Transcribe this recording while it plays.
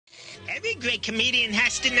Every great comedian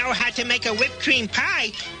has to know how to make a whipped cream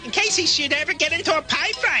pie in case he should ever get into a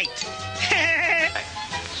pie fight.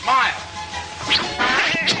 Smile.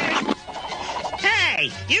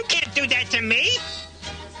 Hey, you can't do that to me.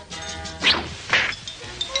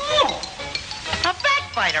 Ooh, a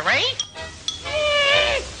backbiter, eh?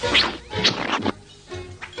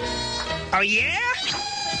 Oh, yeah?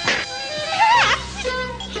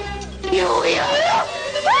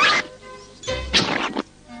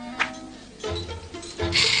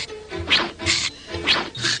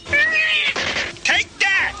 Take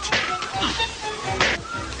that!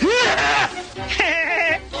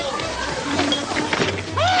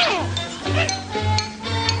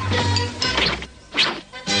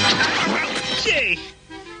 Gee,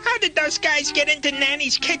 how did those guys get into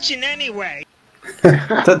Nanny's kitchen anyway?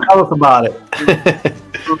 Tell us about it.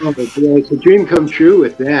 Oh, boy, it's a dream come true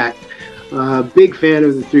with that. Big fan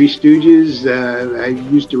of the Three Stooges. I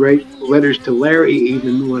used to write letters to Larry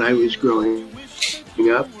even when I was growing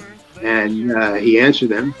up, and he answered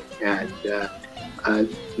them. And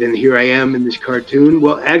then here I am in this cartoon.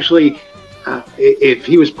 Well, actually, if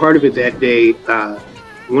he was part of it that day,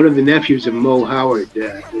 one of the nephews of Mo Howard,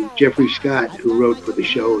 Jeffrey Scott, who wrote for the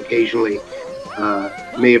show occasionally,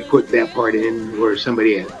 may have put that part in, or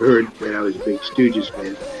somebody had heard that I was a big Stooges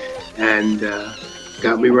fan, and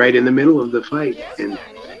got me right in the middle of the fight. And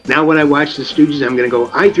now when I watch the Stooges, I'm going to go,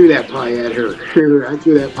 I threw that pie at her, I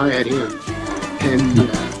threw that pie at him. And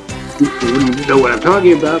you wouldn't know what I'm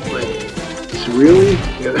talking about, but it's really,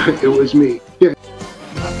 it was me.